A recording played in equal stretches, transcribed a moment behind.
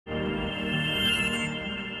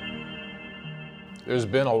There's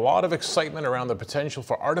been a lot of excitement around the potential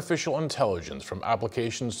for artificial intelligence, from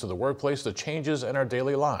applications to the workplace to changes in our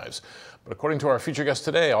daily lives. But according to our featured guest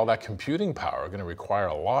today, all that computing power is going to require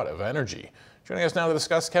a lot of energy. Joining us now to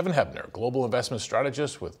discuss, Kevin Hebner, Global Investment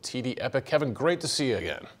Strategist with TD Epoch. Kevin, great to see you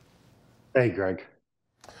again. Hey, Greg.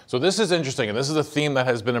 So this is interesting, and this is a theme that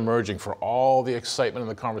has been emerging for all the excitement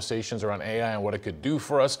and the conversations around AI and what it could do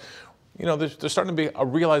for us. You know, there's starting to be a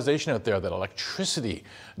realization out there that electricity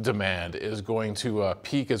demand is going to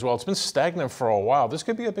peak as well. It's been stagnant for a while. This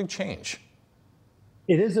could be a big change.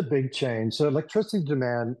 It is a big change. So electricity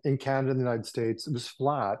demand in Canada and the United States was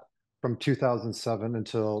flat from 2007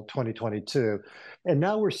 until 2022. And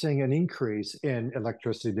now we're seeing an increase in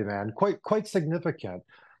electricity demand, quite significant.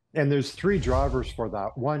 And there's three drivers for that.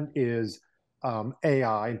 One is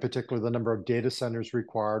AI, in particular, the number of data centers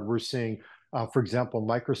required. We're seeing, for example,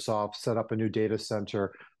 Microsoft set up a new data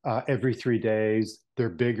center every 3 days. They're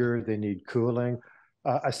bigger, they need cooling.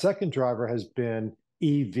 A second driver has been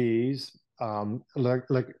EVs,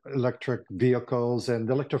 electric vehicles, and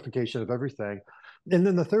the electrification of everything. And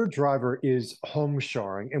then the third driver is home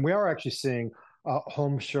shoring. And we are actually seeing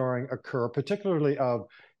home shoring occur, particularly of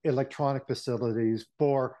electronic facilities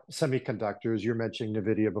for semiconductors. You're mentioning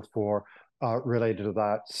NVIDIA before related to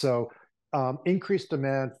that. So increased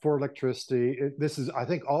demand for electricity. This is, I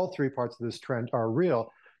think all three parts of this trend are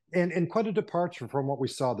real and quite a departure from what we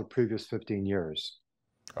saw the previous 15 years.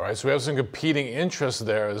 All right, so we have some competing interests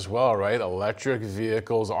there as well, right? Electric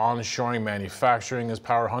vehicles, onshoring manufacturing is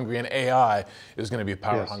power hungry, and AI is going to be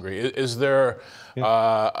power hungry. Is there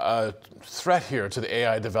a threat here to the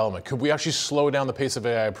AI development? Could we actually slow down the pace of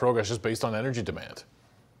AI progress just based on energy demand?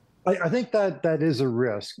 I think that is a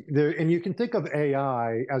risk there, and you can think of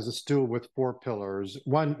AI as a stool with four pillars.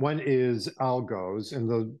 One is algos and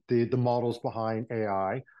the models behind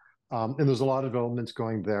AI, and there's a lot of developments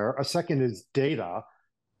going there. A second is data,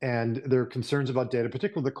 and there are concerns about data,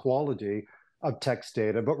 particularly the quality of text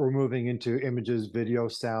data, but we're moving into images, video,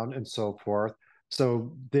 sound, and so forth.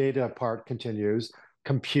 So data part continues.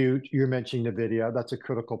 Compute, you're mentioning NVIDIA, that's a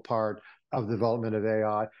critical part of the development of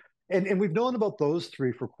AI. And we've known about those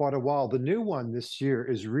three for quite a while. The new one this year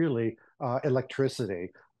is really electricity.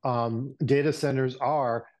 Data centers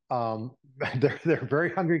are, they're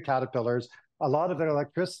very hungry caterpillars, a lot of their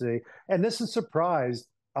electricity. And this has surprised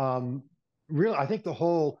really, I think the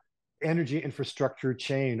whole energy infrastructure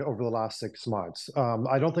chain over the last 6 months.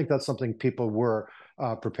 I don't think that's something people were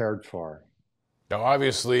prepared for. Now,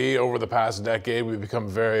 obviously, over the past decade, we've become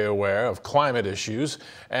very aware of climate issues,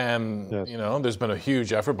 and Yes. you know, there's been a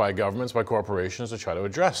huge effort by governments, by corporations to try to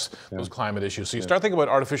address Yeah. those climate issues. So you Yeah. start thinking about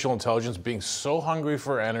artificial intelligence being so hungry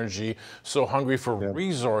for energy, so hungry for Yeah.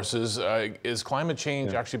 resources. Is climate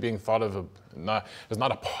change Yeah. actually being thought of as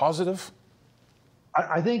not a positive?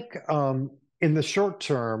 I think in the short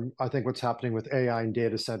term, I think what's happening with AI and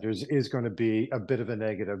data centers is going to be a bit of a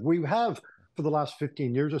negative. We have, for the last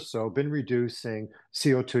 15 years or so, been reducing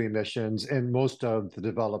CO2 emissions in most of the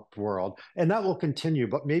developed world, and that will continue,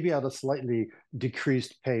 but maybe at a slightly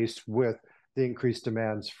decreased pace with the increased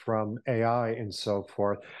demands from AI and so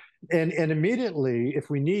forth. And immediately,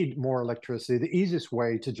 if we need more electricity, the easiest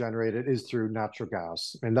way to generate it is through natural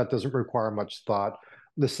gas, and that doesn't require much thought.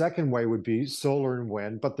 The second way would be solar and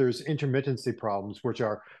wind, but there's intermittency problems, which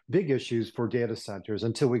are big issues for data centers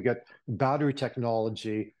until we get battery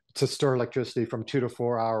technology to store electricity from 2 to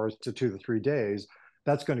 4 hours to 2 to 3 days.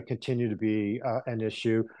 That's going to continue to be an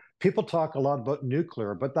issue. People talk a lot about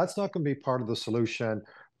nuclear, but that's not going to be part of the solution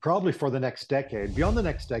probably for the next decade. Beyond the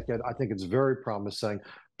next decade, I think it's very promising,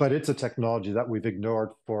 but it's a technology that we've ignored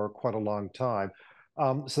for quite a long time.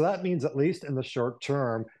 So that means, at least in the short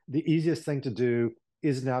term, the easiest thing to do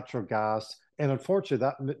is natural gas. And unfortunately,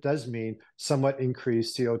 that does mean somewhat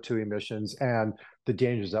increased CO2 emissions and the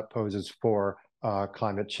dangers that poses for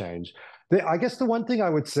climate change. I guess the one thing I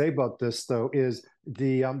would say about this, though, is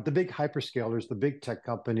the big hyperscalers, the big tech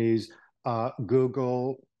companies,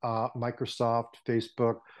 Google, Microsoft,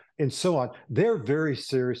 Facebook, and so on, they're very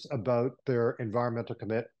serious about their environmental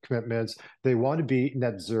commitments. They want to be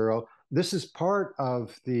net zero. This is part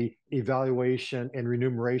of the evaluation and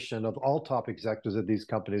remuneration of all top executives at these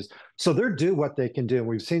companies. So they're do what they can do. And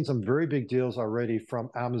we've seen some very big deals already from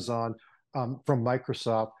Amazon, from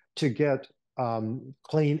Microsoft to get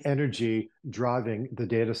clean energy driving the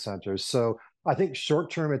data centers. So I think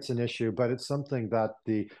short term it's an issue, but it's something that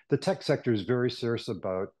the tech sector is very serious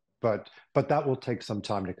about. But that will take some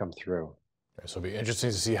time to come through. So it'll be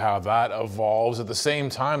interesting to see how that evolves. At the same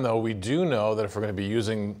time, though, we do know that if we're going to be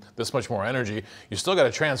using this much more energy, you still got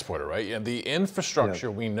to transport it, right? And the Yeah,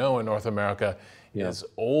 infrastructure we know in North America yeah. is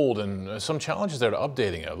old, and some challenges there to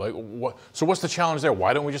updating it. Like, what? So what's the challenge there?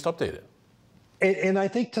 Why don't we just update it? And I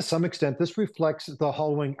think to some extent, this reflects the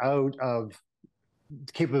hollowing out of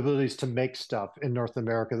capabilities to make stuff in North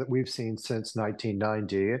America that we've seen since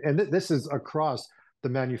 1990. And this is across the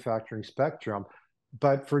manufacturing spectrum.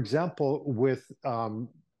 But for example, with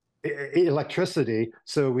electricity,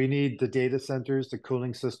 so we need the data centers, the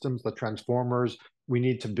cooling systems, the transformers. We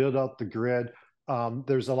need to build out the grid.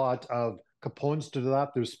 There's a lot of components to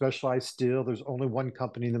that. There's specialized steel. There's only one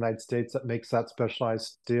company in the United States that makes that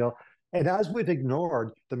specialized steel. And as we've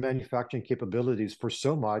ignored the manufacturing capabilities for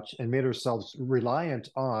so much and made ourselves reliant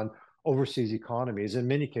on overseas economies, in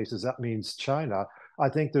many cases that means China, I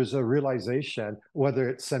think there's a realization, whether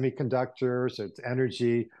it's semiconductors, it's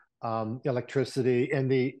energy, electricity,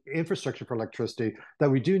 and the infrastructure for electricity,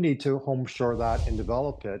 that we do need to home shore that and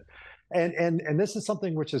develop it. And this is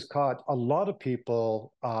something which has caught a lot of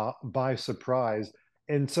people by surprise.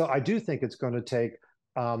 And so I do think it's going to take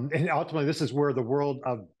and ultimately, this is where the world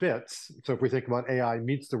of bits, so if we think about AI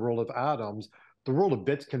meets the world of atoms, the world of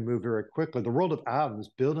bits can move very quickly. The world of atoms,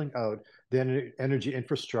 building out the energy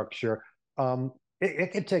infrastructure,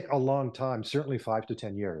 it can take a long time, certainly 5 to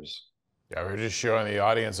 10 years. Yeah, we're just showing the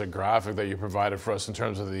audience a graphic that you provided for us in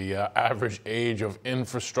terms of the average age of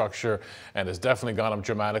infrastructure, and it's definitely gone up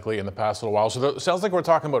dramatically in the past little while. So it sounds like we're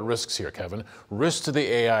talking about risks here, Kevin. Risks to the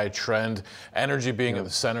AI trend, energy being Yeah. at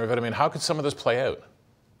the center of it. I mean, how could some of this play out?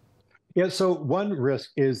 Yeah, so one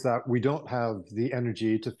risk is that we don't have the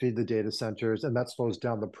energy to feed the data centers, and that slows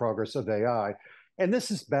down the progress of AI. And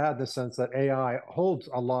this is bad in the sense that AI holds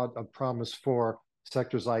a lot of promise for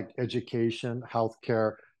sectors like education,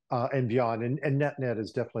 healthcare, and beyond. And net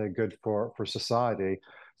is definitely good for society.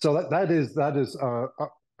 So that is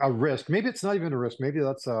a risk. Maybe it's not even a risk. Maybe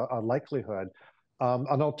that's a likelihood.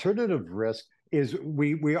 An alternative risk is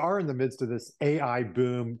we are in the midst of this AI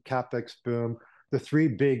boom, capex boom. The three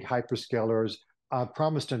big hyperscalers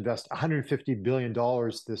promised to invest $150 billion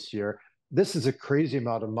this year. This is a crazy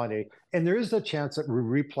amount of money. And there is a chance that we're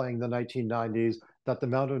replaying the 1990s, that the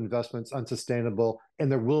amount of investment's unsustainable,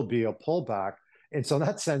 and there will be a pullback. And so in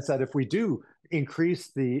that sense, that if we do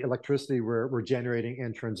increase the electricity we're generating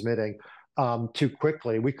and transmitting too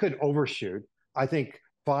quickly, we could overshoot. I think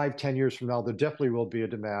 5, 10 years from now, there definitely will be a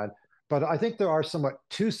demand. But I think there are somewhat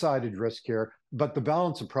two-sided risk here, but the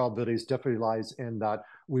balance of probabilities definitely lies in that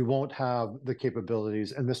we won't have the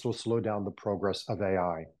capabilities, and this will slow down the progress of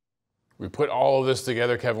AI. We put all of this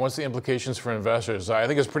together, Kevin. What's the implications for investors? I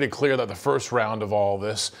think it's pretty clear that the first round of all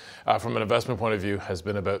this, from an investment point of view, has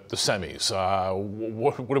been about the semis.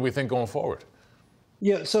 What do we think going forward?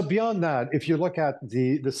 Yeah, so beyond that, if you look at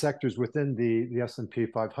the sectors within the S&P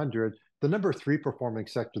 500, the number three performing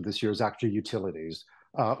sector this year is actually utilities.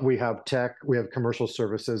 We have tech, we have commercial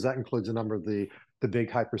services. That includes a number of the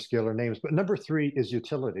big hyperscaler names. But number three is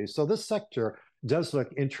utilities. So this sector does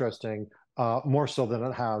look interesting, more so than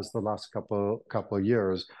it has the last couple of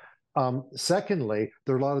years. Secondly,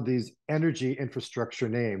 there are a lot of these energy infrastructure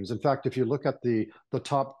names. In fact, if you look at the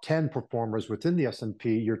top 10 performers within the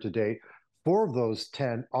S&P year to date, four of those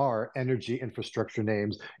 10 are energy infrastructure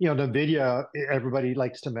names. You know, NVIDIA, everybody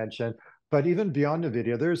likes to mention, but even beyond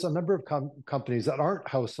NVIDIA, there's a number of companies that aren't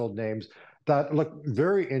household names that look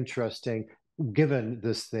very interesting given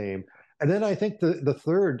this theme. And then I think the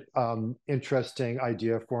third interesting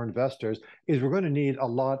idea for investors is we're going to need a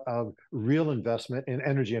lot of real investment in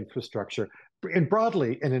energy infrastructure and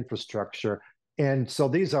broadly in infrastructure. And so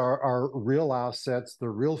these are real assets,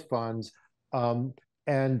 they're real funds. And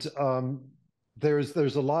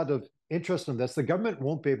there's a lot of interest in this. The government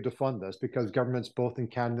won't be able to fund this because governments both in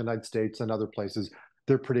Canada, the United States, and other places,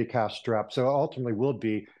 they're pretty cash strapped. So ultimately will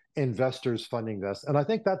be investors funding this. And I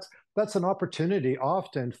think that's an opportunity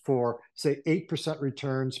often for, say, 8%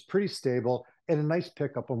 returns, pretty stable, and a nice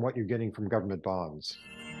pickup on what you're getting from government bonds.